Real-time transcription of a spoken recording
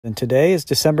And today is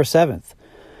December 7th,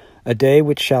 a day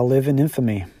which shall live in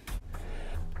infamy.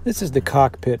 This is the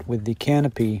cockpit with the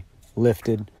canopy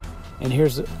lifted, and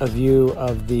here's a view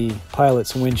of the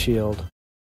pilot's windshield.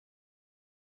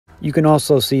 You can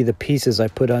also see the pieces I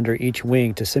put under each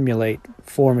wing to simulate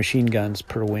 4 machine guns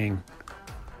per wing.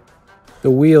 The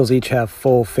wheels each have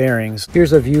full fairings.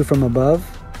 Here's a view from above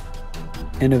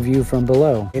and a view from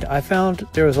below. I found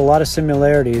there was a lot of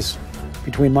similarities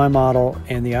between my model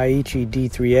and the Aichi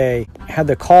D3A. I had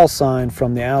the call sign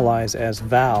from the Allies as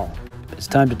Val. It's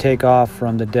time to take off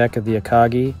from the deck of the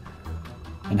Akagi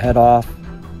and head off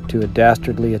to a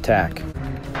dastardly attack.